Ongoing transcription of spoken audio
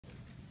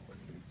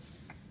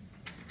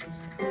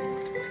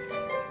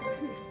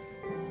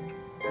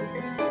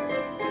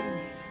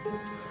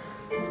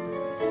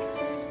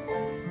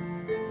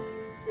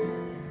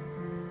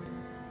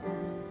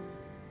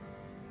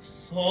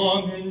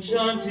Some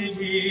enchanted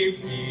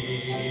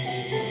evening,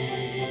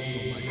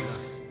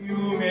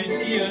 you may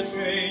see a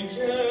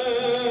stranger,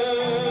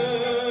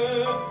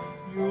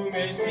 you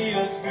may see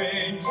a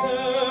stranger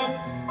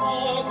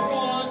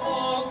across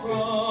a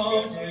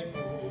crowded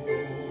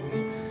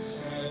room,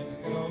 and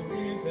know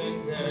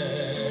even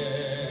then,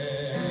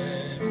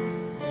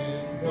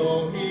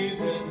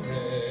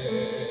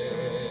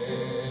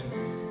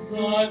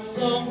 that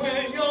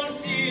somewhere you'll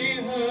see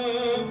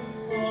her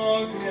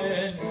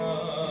again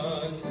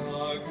and again.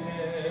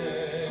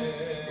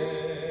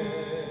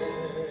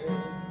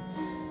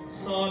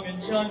 Some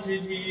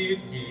enchanted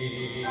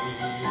evening,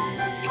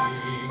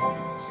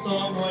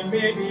 someone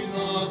may be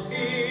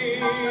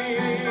laughing,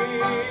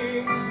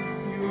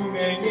 you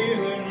may hear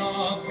her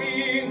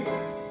laughing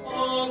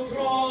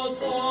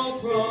across a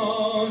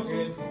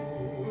crowded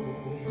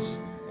room,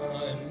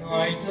 and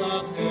night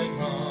after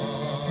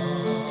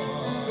night,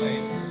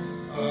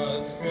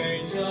 as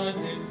strange as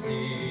it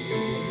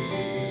seems,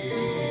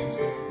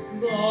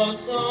 the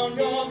sound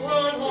of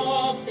her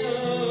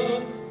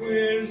laughter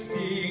will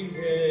sing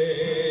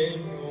in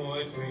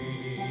your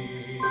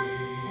dreams.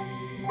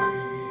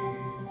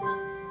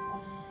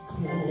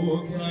 Who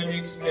can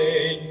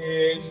explain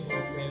it? Who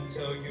can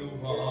tell you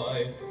why?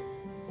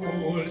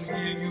 Fools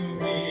give you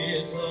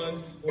reasons,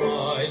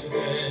 wise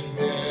men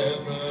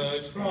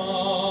never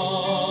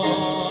try.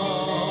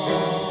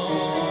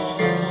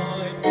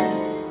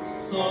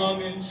 Some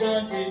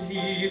enchanted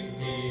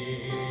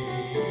evening,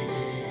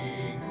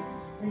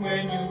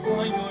 when you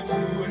find your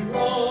true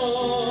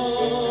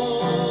love,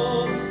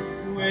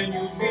 when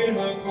you feel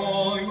her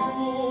call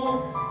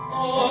you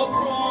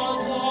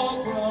across a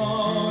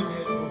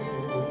crowded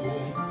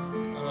room,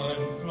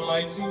 and fly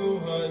to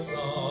her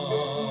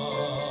side,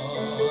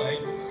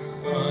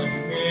 and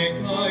make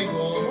her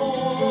your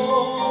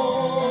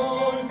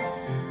own,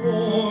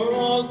 for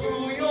all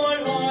through your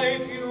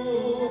life you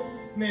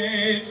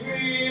may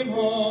dream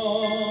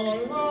all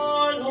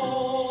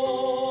alone.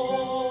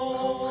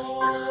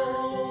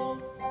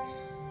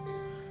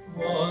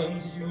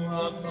 Once you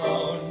have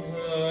found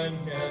her,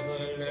 never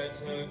let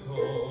her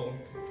go.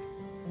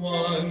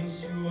 Once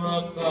you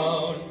have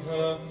found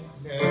her,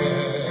 never